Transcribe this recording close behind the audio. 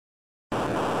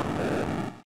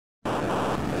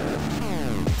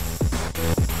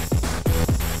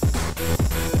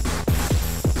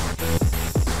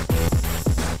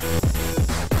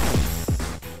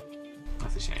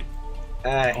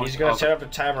He's gonna set up a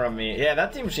timer on me. Yeah,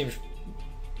 that team seems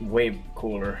way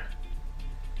cooler.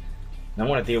 I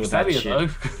want to deal with that shit.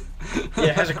 Yeah,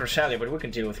 it has a Cresselia, but we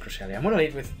can deal with Cresselia. I'm gonna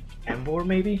lead with Embor,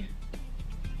 maybe?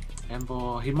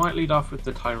 Embor, he might lead off with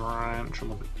the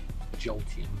Tyrantrum or the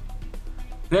Jolteon.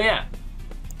 Yeah.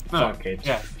 No, fuck it.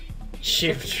 Yeah.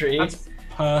 Shift tree. That's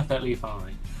perfectly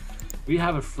fine. We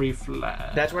have a free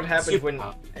flare. That's what happens when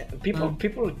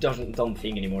people don't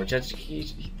think anymore.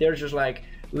 They're just like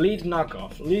lead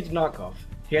knockoff.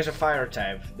 He has a fire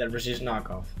type that resists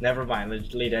knockoff. Never mind,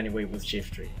 let's lead anyway with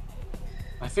shift tree.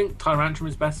 I think Tyrantrum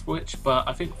is best switch, but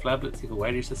I think Flare Blitz either way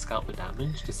needs to scalp the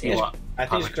damage to see what. I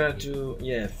think it's gonna do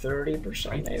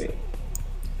 30% maybe.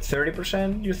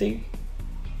 30%, you think?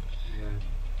 Yeah.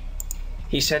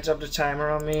 He sets up the timer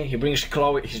on me. He brings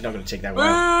Chloe. He's not gonna take that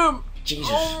well.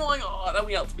 Jesus. Oh my god, then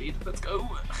we outspeed. Let's go.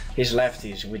 He's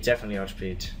lefties. We definitely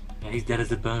outspeed. Yeah, he's dead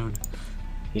as a bone.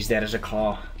 He's dead as a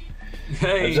claw.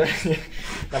 Hey.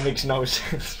 That makes no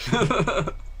sense.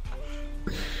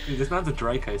 Dude, this man's a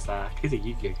Draco sack. He's a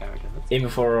Yu-Gi-Oh character. Even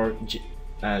for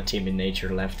our team in nature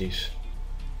lefties.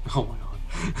 Oh my god.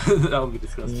 That would be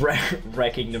disgusting.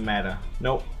 Wrecking the meta.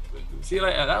 Nope. See you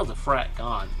later. That was a threat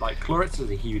gone. Like, Chloritz was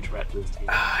a huge threat to this team.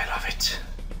 I love it.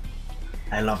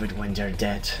 I love it when they're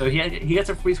dead. So he gets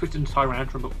a free switch into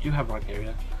Tyrantrum, but we do have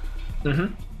Rhyperior.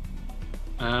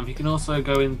 He can also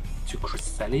go into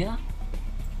Cresselia.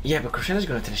 Yeah, but Cresselia's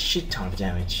gonna take a shit ton of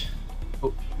damage.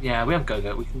 Oh, yeah, we have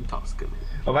Go-Go. We can toxic him.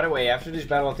 Oh, by the way, after this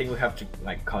battle, I think we have to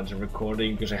cut the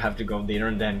recording because I have to go dinner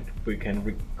and then we can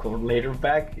record later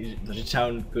back. Does it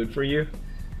sound good for you?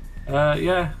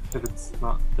 Yeah, if it's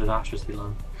not disastrously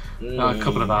long. A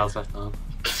couple of hours left on.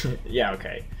 Yeah,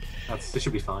 okay. This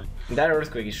should be fine. That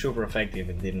earthquake is super effective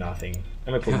and did nothing.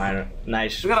 I'm gonna put my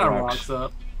nice We got our rocks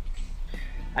up.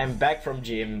 I'm back from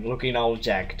gym, looking all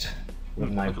jacked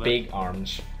with my big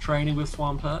arms. Training with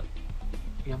Swampert.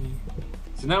 Yummy.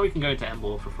 So now we can go into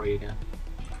Embor for free again.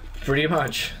 Pretty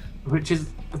much. Which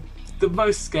is the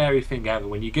most scary thing ever.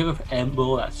 When you give up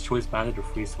Embor, that's choice banded or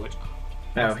free switch.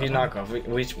 No, he's knockoff,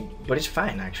 but it's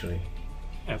fine actually.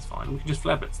 Yeah, it's fine. We can just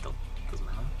flip it still. Doesn't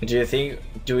matter. Do you think?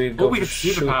 Do we go for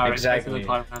superpower exactly?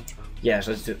 Yes,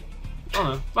 let's do. Oh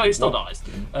no! Well, he still dies.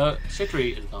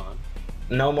 Shittery is gone.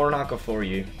 No more knockoff for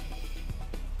you.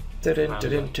 Very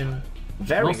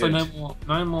also, good.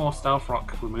 no more Stealth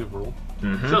Rock removal.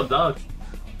 Still dogs.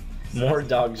 More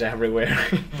dogs everywhere.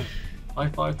 High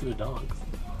five to the dogs.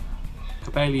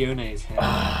 Cabellione is here.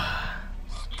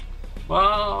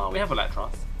 Well, we have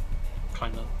Electros.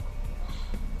 Kind of.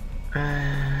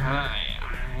 I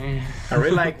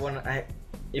really like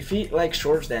if he like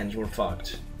Swords Dance, we're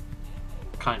fucked.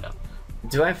 Kind of.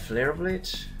 Do I have Flare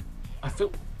Blitz? I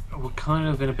feel we're kind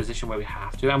of in a position where we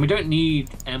have to, and we don't need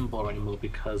Embor anymore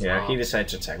because he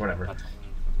decides to attack. Whatever.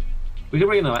 We can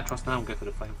bring in Electros now and go for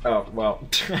the flame. Oh well.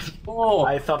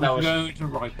 I thought that was going to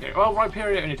Rhyperior. Well,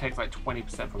 Rhyperior only takes like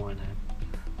 20% from my name.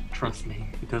 Trust me,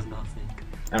 it does nothing.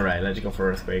 All right, let's go for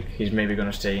Earthquake. He's maybe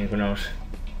gonna stay in. Who knows?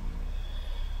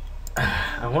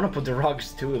 I want to put the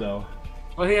rocks too, though.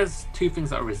 Well, he has two things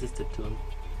that are resisted to him.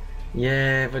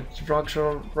 Yeah, but rocks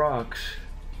are rocks.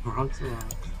 Rocks are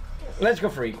rocks. Let's go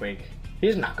for Equake.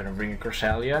 He's not gonna bring a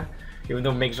Cresselia, even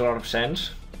though it makes a lot of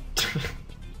sense.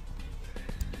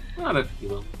 I don't think he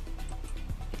will.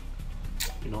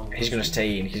 You know, he's gonna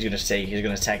stay in. He's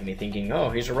gonna attack me, thinking, "Oh,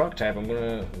 he's a rock type. I'm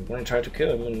gonna try to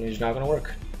kill him, and he's not gonna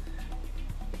work."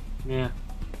 Yeah.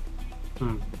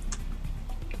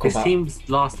 His team's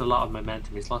lost a lot of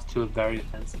momentum. He's lost two very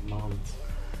defensive Mons.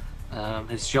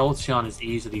 His Jolteon is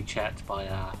easily checked by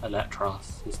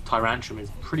Electros. His Tyrantrum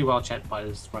is pretty well checked by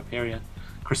his Rhyperior.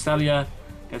 Cresselia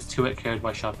gets 2-hit KO'd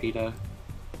by Sharpedo.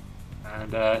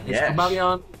 And his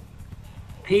Cobalion,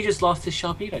 he just lost his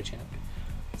Sharpedo check.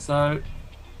 So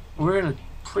we're in a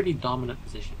pretty dominant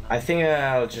position now. I think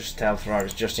I'll just Stealth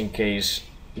Rocks just in case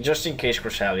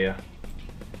Cresselia.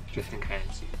 Just in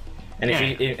case. And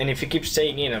if he keeps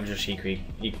staying in, I'm just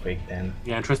Equake then.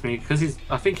 Yeah, and trust me, because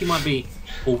I think he might be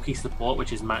bulky support,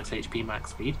 which is max HP,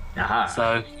 max speed.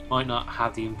 So he might not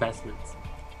have the investments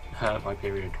hurt by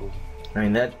period at all. I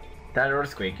mean that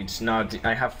Earthquake, it's not.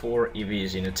 I have 4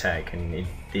 EVs in attack, and it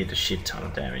did a shit ton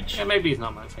of damage. Yeah, maybe he's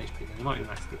not max HP. Then. He might be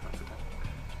max speed, max attack.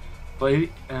 But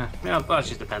yeah, that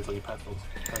just depends on your personal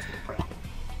preference.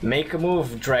 Make a move,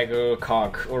 Drago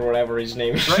Cock, or whatever his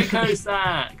name is. Draco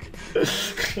Sack!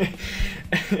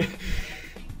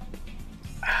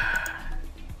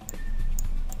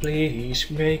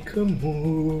 Please make a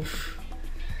move.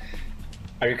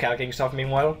 Are you calculating stuff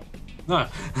meanwhile? No.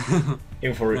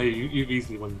 In for no, you've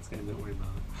easily won this game, don't worry about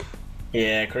it.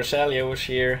 Yeah, Cresselia was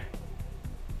here.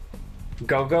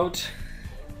 Go-Goat.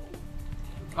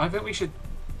 I think we should.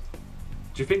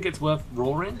 Do you think it's worth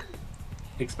roaring?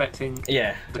 Expecting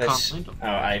the can't win? Oh,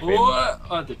 I think.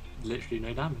 I did literally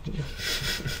no damage.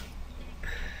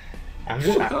 I'm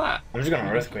just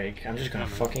gonna earthquake. I'm just gonna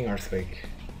fucking earthquake.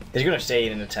 He's gonna stay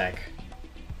in an attack.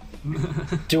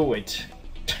 Do it.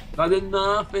 I did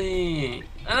nothing.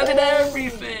 And I did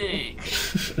everything.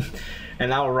 And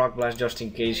now a rock blast just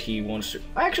in case he wants to.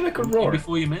 Actually, I could roar.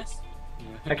 Before you miss.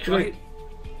 Yeah.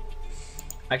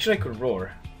 Actually, I could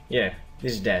roar. Yeah,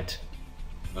 this is dead.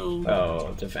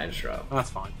 Oh, defense drop. That's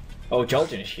fine. Oh,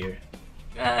 Jolton is here.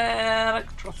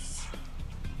 Electros.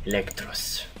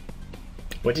 Electros.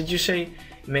 What did you say,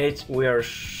 mate? We are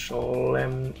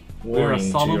solemn We're a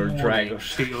warning solemn to your warning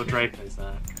Dragos. to your Dracos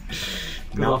there.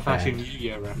 Good Not old-fashioned bad.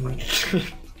 Yu-Gi-Oh reference.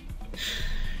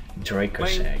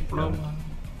 Dracos egg.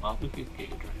 Well, we could get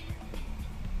your Draco.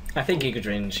 I think Giga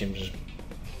Drain seems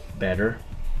better.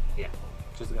 Yeah,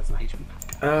 just to get some HP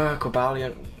back.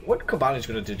 Cobalion. What Cobalion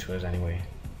gonna do to us anyway?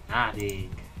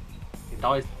 Nothing. It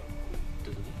dies.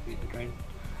 Doesn't it? Giga Drain?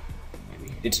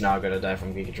 Maybe. It's not gonna die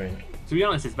from Giga Drain. To be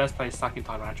honest, it's best played sacking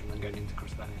Tyrantrum than going into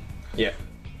Cresselia. Yeah.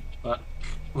 But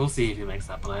we'll see if he makes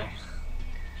that play.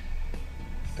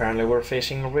 Apparently we're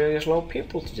facing really slow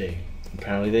people today.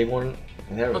 Apparently they won.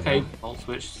 There we go. Volt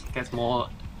Switch gets more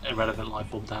irrelevant life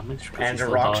form damage. And the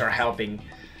rocks are helping.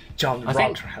 John, the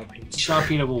rocks are helping.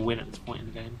 Sharpedo will win at this point in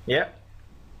the game. Yeah.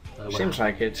 So, Seems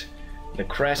like it. The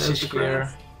Crest is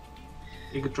here.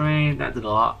 You could drain, that did a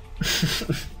lot.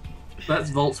 Let's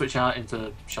Volt Switch out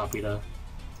into Sharpedo.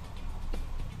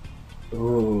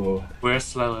 Ooh. We're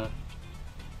slower.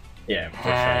 Yeah, perfect.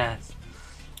 Yes.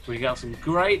 We got some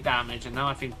great damage, and now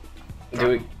I think.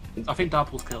 I think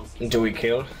Darple's kills. Do we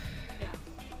kill? Yeah.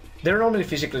 They're normally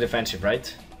physically defensive,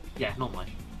 right? Yeah, not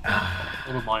mine.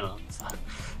 All of mine are. So.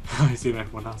 I assume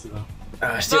everyone else is.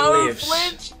 Still No lives.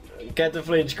 flinch! Get the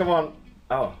flinch, come on.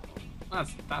 Oh.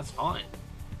 That's fine.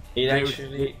 It There was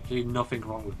actually. literally nothing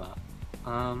wrong with that.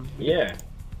 Yeah.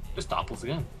 Just Darples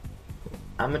again.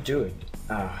 I'ma do it.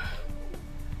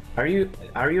 Are you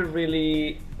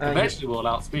really? Eventually we'll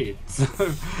outspeed, so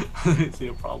I don't see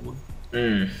a problem.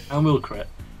 And we'll crit.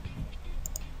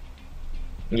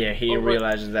 Yeah, he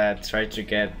realized that. Tried to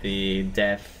get the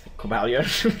death Cobalion.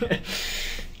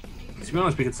 To be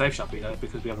honest, we could save Sharpedo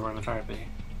because we have aromatherapy.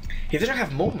 He didn't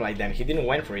have Moonlight then. He didn't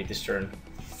went for it this turn.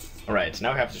 Alright,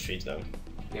 now we have to treat though.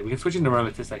 Yeah, we can switch into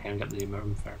Aromatherapy and get the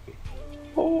aromatherapy.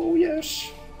 Oh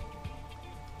yes.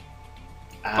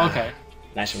 Okay.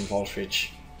 Nice and ball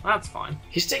switch. That's fine.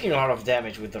 He's taking a lot of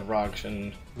damage with the rocks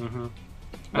and. And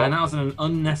that was an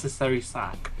unnecessary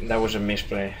sack. That was a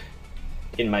misplay,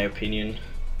 in my opinion.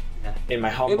 Yeah. In my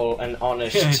humble and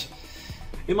honest.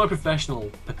 In my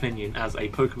professional opinion, as a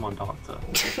Pokemon doctor,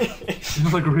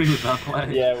 I don't agree with that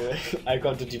play. Yeah, I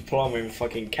got the diploma in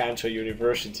fucking Kanto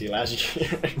University last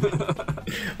year.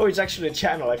 Oh, it's actually a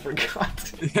channel. I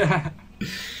forgot. Yeah.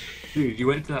 Dude, you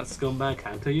went to that scumbag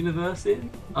Kanto University?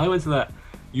 I went to that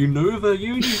Unova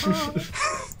Uni.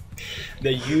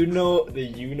 the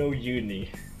Uno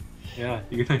Uni. Yeah,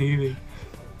 Uno Uni.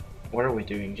 What are we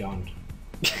doing, John?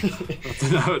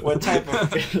 what type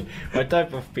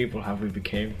of people have we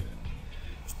become?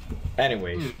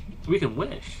 Anyways, we can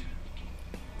wish.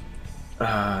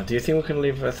 Do you think we can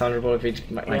leave a Thunderbolt if it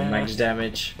max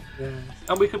damage? Yeah.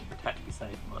 And we could protect be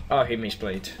safe. But... Oh, he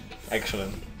misplayed.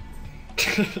 Excellent.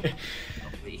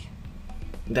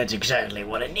 That's exactly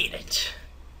what I needed.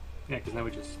 Yeah, because now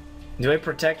we just. Do I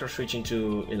protect or switch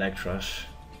into Electros?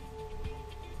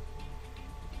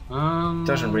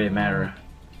 Doesn't really matter.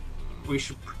 We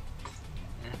should.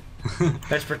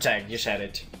 Let's protect. You said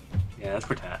it. Yeah, let's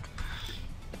protect.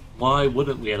 Why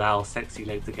wouldn't we allow Sexy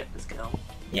Leg to get this kill?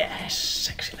 Yes,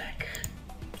 Sexy Leg.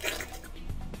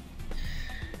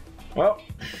 Well.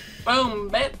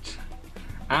 Boom, bitch!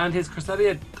 And his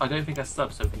Cresselia, I don't think has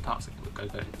sub, so we can toxic it with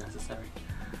Go-Go if necessary.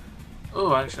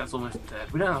 Oh, actually, that's almost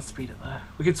dead. We don't have speed it there.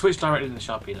 We could switch directly to the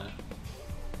Sharpedo.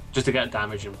 Just to get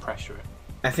damage and pressure it.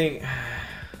 I think.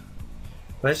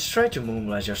 Let's try to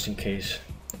Moonblast just in case.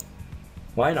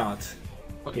 Why not?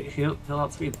 But he'll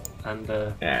outspeed and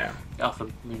yeah. Get off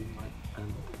of Moonlight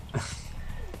and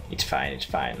It's fine, it's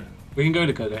fine. We can go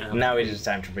to Go-Go now. Now it is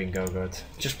time to bring Go-Go.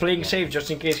 Just playing safe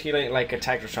just in case he like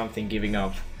attacked or something, giving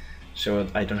up. So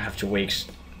I don't have to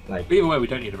waste like. But either way, we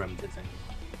don't need a remedy thing.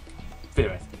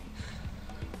 Theoretically.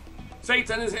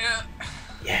 Satan is here!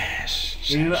 Yes!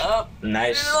 Heal it up!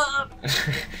 Nice! Heal it up!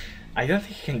 I don't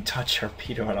think he can touch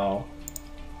Sharpedo at all.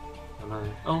 I know.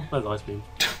 Oh, there's Ice Beam.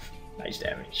 Nice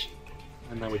damage.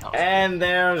 And then we have. And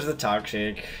there's the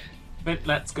Toxic. But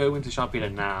let's go into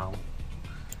Sharpedo now.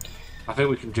 I think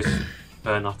we can just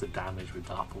burn off the damage with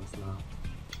Dark Pulse now.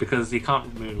 because he can't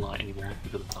moonlight anymore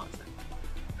because of toxic.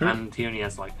 And he only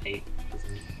has like 8.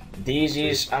 This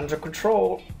is under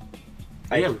control.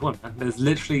 Yeah, we won. There's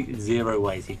literally 0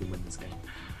 ways he can win this game.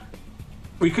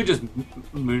 We could just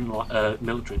moonlight,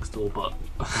 milk drink stall, but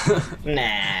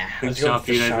nah. Let's go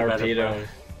for Sharpedo.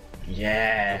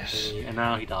 Yes. And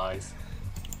now he dies.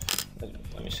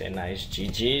 Let me say nice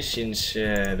GG, since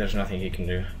there's nothing he can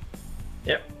do.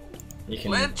 Yep. You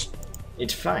can. Glitch.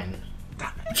 It's fine.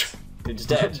 Damn it. It's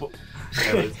dead.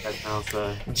 Yeah, it's dead now,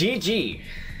 so. GG.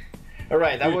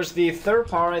 Alright, that was the third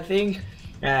part, I think.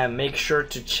 Make sure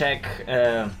to check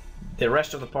the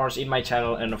rest of the parts in my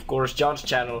channel and of course John's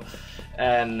channel.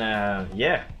 And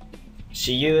yeah,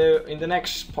 see you in the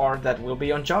next part that will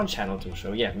be on John's channel too.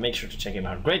 So yeah, make sure to check him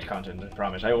out. Great content, I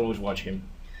promise. I always watch him.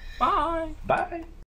 Bye. Bye.